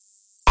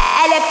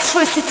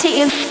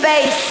electricity in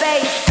space.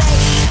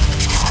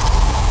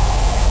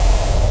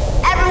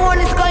 Everyone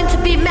is going to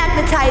be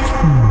magnetized.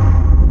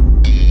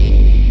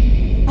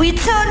 We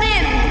tune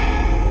in.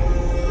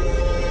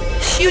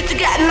 You to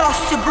get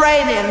lost your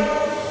brain in.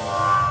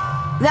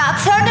 Now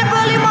turn the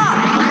volume up.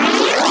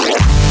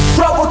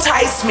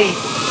 Robotize me.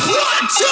 1, 2.